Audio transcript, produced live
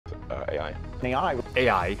AI. AI.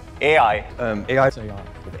 AI. AI. AI.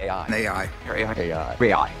 AI. AI. AI.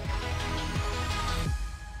 AI.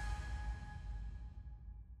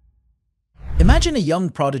 Imagine a young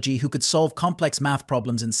prodigy who could solve complex math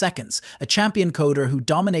problems in seconds, a champion coder who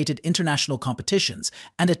dominated international competitions,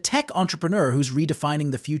 and a tech entrepreneur who's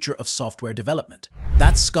redefining the future of software development.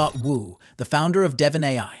 That's Scott Wu, the founder of Devin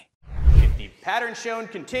AI. If the pattern shown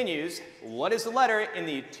continues, what is the letter in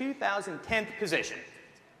the 2010th position?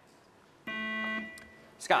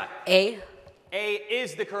 Scott. A. A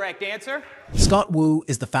is the correct answer. Scott Wu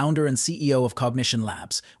is the founder and CEO of Cognition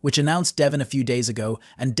Labs, which announced Devin a few days ago,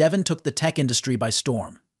 and Devin took the tech industry by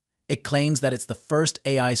storm. It claims that it's the first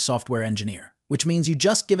AI software engineer, which means you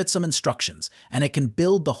just give it some instructions, and it can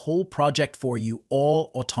build the whole project for you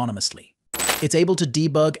all autonomously. It's able to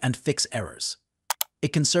debug and fix errors.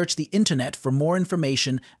 It can search the internet for more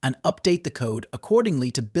information and update the code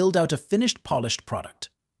accordingly to build out a finished, polished product.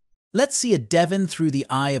 Let's see a Devin through the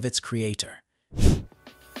eye of its creator.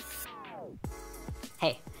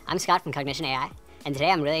 Hey, I'm Scott from Cognition AI, and today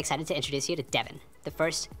I'm really excited to introduce you to Devin, the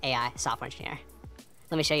first AI software engineer.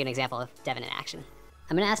 Let me show you an example of Devin in action.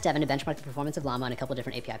 I'm going to ask Devin to benchmark the performance of Llama on a couple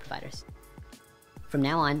different API providers. From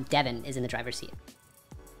now on, Devin is in the driver's seat.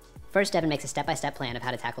 First, Devin makes a step-by-step plan of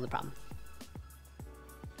how to tackle the problem.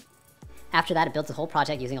 After that, it builds the whole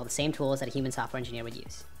project using all the same tools that a human software engineer would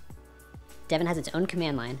use. Devin has its own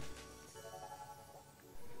command line,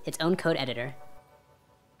 its own code editor,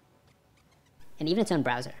 and even its own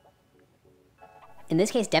browser. In this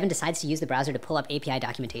case, Devin decides to use the browser to pull up API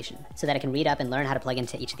documentation so that it can read up and learn how to plug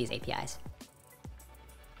into each of these APIs.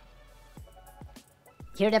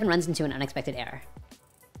 Here, Devin runs into an unexpected error.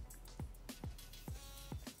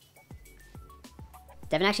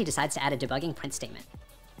 Devin actually decides to add a debugging print statement,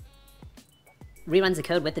 reruns the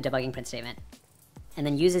code with the debugging print statement, and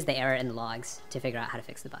then uses the error in the logs to figure out how to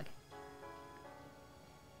fix the bug.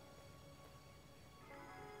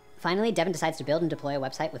 Finally, Devin decides to build and deploy a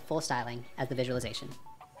website with full styling as the visualization.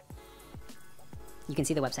 You can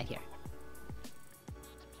see the website here.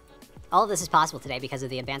 All of this is possible today because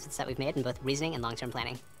of the advancements that we've made in both reasoning and long-term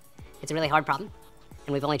planning. It's a really hard problem,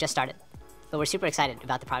 and we've only just started, but we're super excited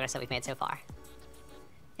about the progress that we've made so far.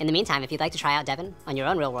 In the meantime, if you'd like to try out Devin on your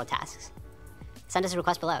own real-world tasks, send us a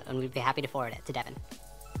request below, and we'd be happy to forward it to Devin.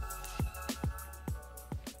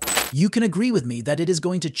 You can agree with me that it is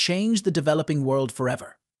going to change the developing world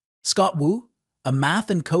forever. Scott Wu, a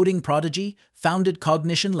math and coding prodigy, founded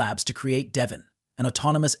Cognition Labs to create Devin, an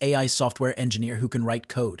autonomous AI software engineer who can write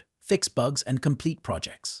code, fix bugs, and complete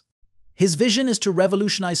projects. His vision is to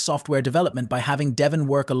revolutionize software development by having Devin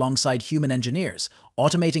work alongside human engineers,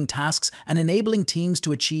 automating tasks and enabling teams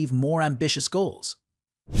to achieve more ambitious goals.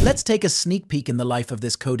 Let's take a sneak peek in the life of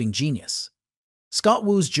this coding genius. Scott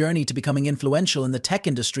Wu's journey to becoming influential in the tech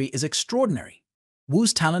industry is extraordinary.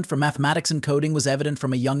 Wu's talent for mathematics and coding was evident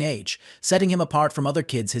from a young age, setting him apart from other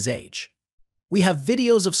kids his age. We have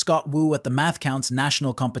videos of Scott Wu at the Math Counts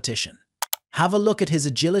national competition. Have a look at his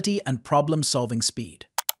agility and problem-solving speed.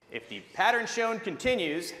 If the pattern shown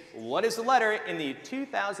continues, what is the letter in the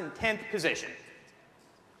 2010th position?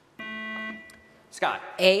 Scott.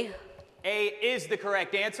 A. A is the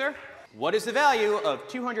correct answer. What is the value of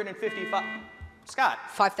 255? Scott.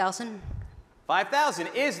 5,000. 5,000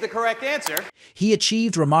 is the correct answer. He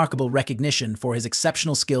achieved remarkable recognition for his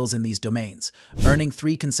exceptional skills in these domains, earning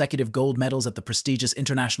 3 consecutive gold medals at the prestigious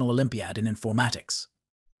International Olympiad in Informatics.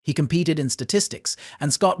 He competed in statistics,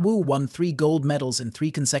 and Scott Wu won 3 gold medals in 3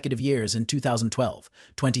 consecutive years in 2012,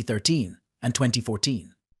 2013, and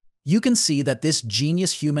 2014. You can see that this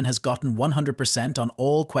genius human has gotten 100% on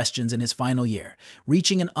all questions in his final year,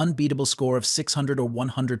 reaching an unbeatable score of 600 or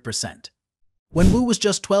 100%. When Wu was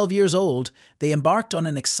just 12 years old, they embarked on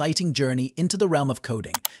an exciting journey into the realm of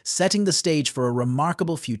coding, setting the stage for a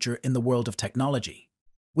remarkable future in the world of technology.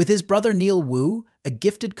 With his brother Neil Wu, a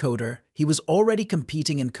gifted coder, he was already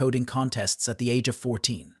competing in coding contests at the age of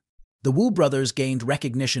 14. The Wu brothers gained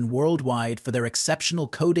recognition worldwide for their exceptional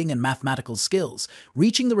coding and mathematical skills,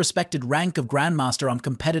 reaching the respected rank of Grandmaster on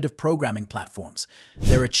competitive programming platforms.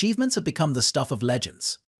 Their achievements have become the stuff of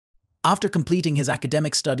legends. After completing his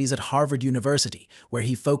academic studies at Harvard University, where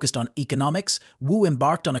he focused on economics, Wu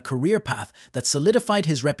embarked on a career path that solidified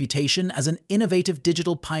his reputation as an innovative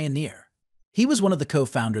digital pioneer. He was one of the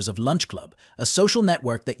co-founders of Lunch Club, a social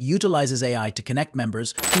network that utilizes AI to connect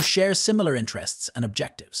members who share similar interests and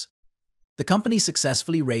objectives. The company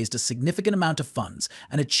successfully raised a significant amount of funds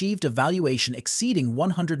and achieved a valuation exceeding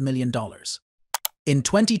 $100 million. In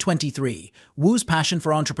 2023, Wu's passion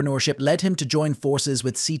for entrepreneurship led him to join forces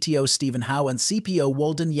with CTO Stephen Howe and CPO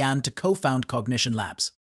Walden Yan to co-found Cognition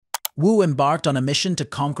Labs. Wu embarked on a mission to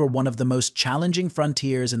conquer one of the most challenging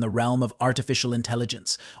frontiers in the realm of artificial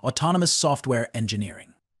intelligence, autonomous software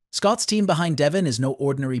engineering. Scott's team behind Devin is no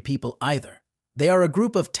ordinary people either. They are a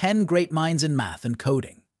group of 10 great minds in math and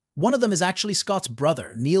coding. One of them is actually Scott's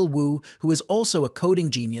brother, Neil Wu, who is also a coding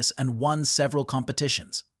genius and won several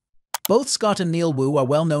competitions. Both Scott and Neil Wu are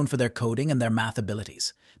well known for their coding and their math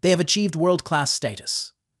abilities. They have achieved world-class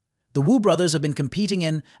status. The Wu brothers have been competing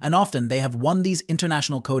in, and often they have won these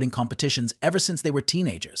international coding competitions ever since they were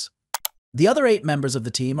teenagers. The other 8 members of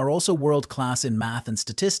the team are also world-class in math and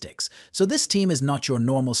statistics, so this team is not your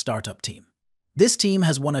normal startup team. This team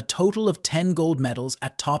has won a total of 10 gold medals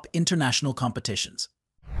at top international competitions.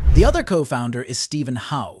 The other co-founder is Stephen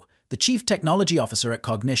Howe, the Chief Technology Officer at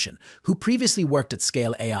Cognition, who previously worked at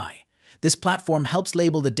Scale AI. This platform helps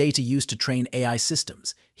label the data used to train AI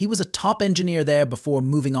systems. He was a top engineer there before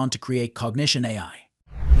moving on to create Cognition AI.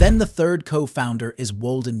 Then the third co-founder is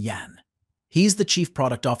Walden Yan. He's the Chief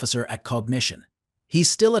Product Officer at Cognition.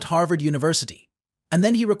 He's still at Harvard University. And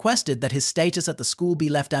then he requested that his status at the school be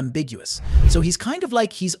left ambiguous, so he's kind of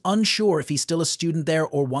like he's unsure if he's still a student there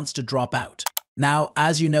or wants to drop out. Now,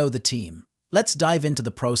 as you know the team, let's dive into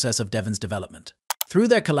the process of Devin's development. Through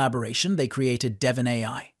their collaboration, they created Devin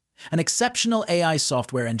AI, an exceptional AI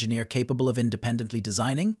software engineer capable of independently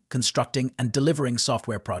designing, constructing, and delivering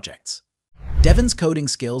software projects. Devin's coding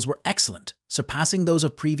skills were excellent, surpassing those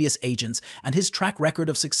of previous agents, and his track record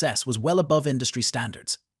of success was well above industry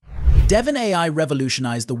standards. Devin AI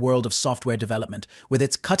revolutionized the world of software development with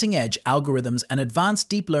its cutting-edge algorithms and advanced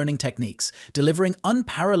deep learning techniques, delivering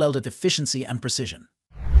unparalleled efficiency and precision.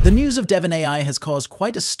 The news of Devin AI has caused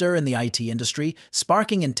quite a stir in the IT industry,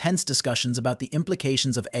 sparking intense discussions about the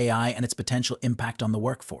implications of AI and its potential impact on the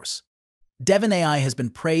workforce. Devin AI has been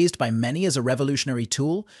praised by many as a revolutionary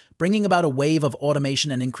tool, bringing about a wave of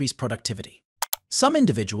automation and increased productivity. Some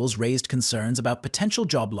individuals raised concerns about potential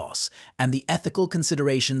job loss and the ethical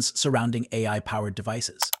considerations surrounding AI-powered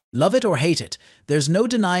devices. Love it or hate it, there's no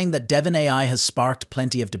denying that Devin AI has sparked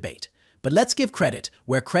plenty of debate. But let's give credit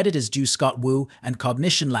where credit is due. Scott Wu and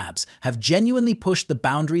Cognition Labs have genuinely pushed the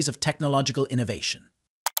boundaries of technological innovation.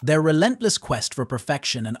 Their relentless quest for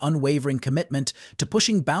perfection and unwavering commitment to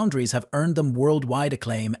pushing boundaries have earned them worldwide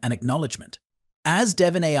acclaim and acknowledgement. As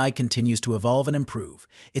Devin AI continues to evolve and improve,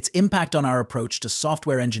 its impact on our approach to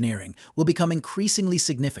software engineering will become increasingly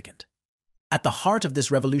significant. At the heart of this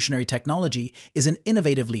revolutionary technology is an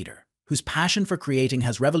innovative leader whose passion for creating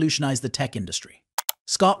has revolutionized the tech industry.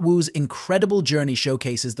 Scott Wu's incredible journey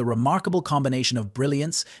showcases the remarkable combination of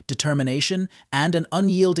brilliance, determination, and an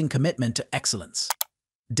unyielding commitment to excellence.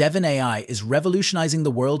 Devin AI is revolutionizing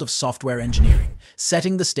the world of software engineering,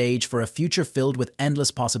 setting the stage for a future filled with endless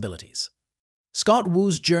possibilities. Scott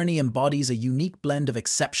Wu's journey embodies a unique blend of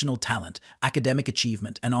exceptional talent, academic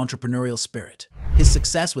achievement, and entrepreneurial spirit. His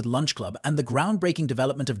success with Lunch Club and the groundbreaking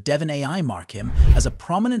development of Devin AI mark him as a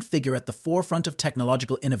prominent figure at the forefront of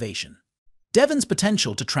technological innovation. Devin's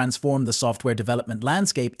potential to transform the software development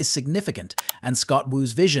landscape is significant, and Scott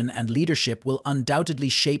Wu's vision and leadership will undoubtedly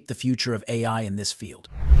shape the future of AI in this field.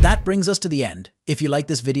 That brings us to the end. If you like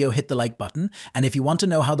this video, hit the like button, and if you want to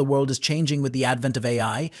know how the world is changing with the advent of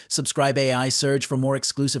AI, subscribe AI Surge for more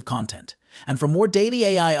exclusive content. And for more daily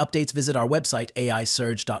AI updates, visit our website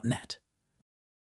aisurge.net.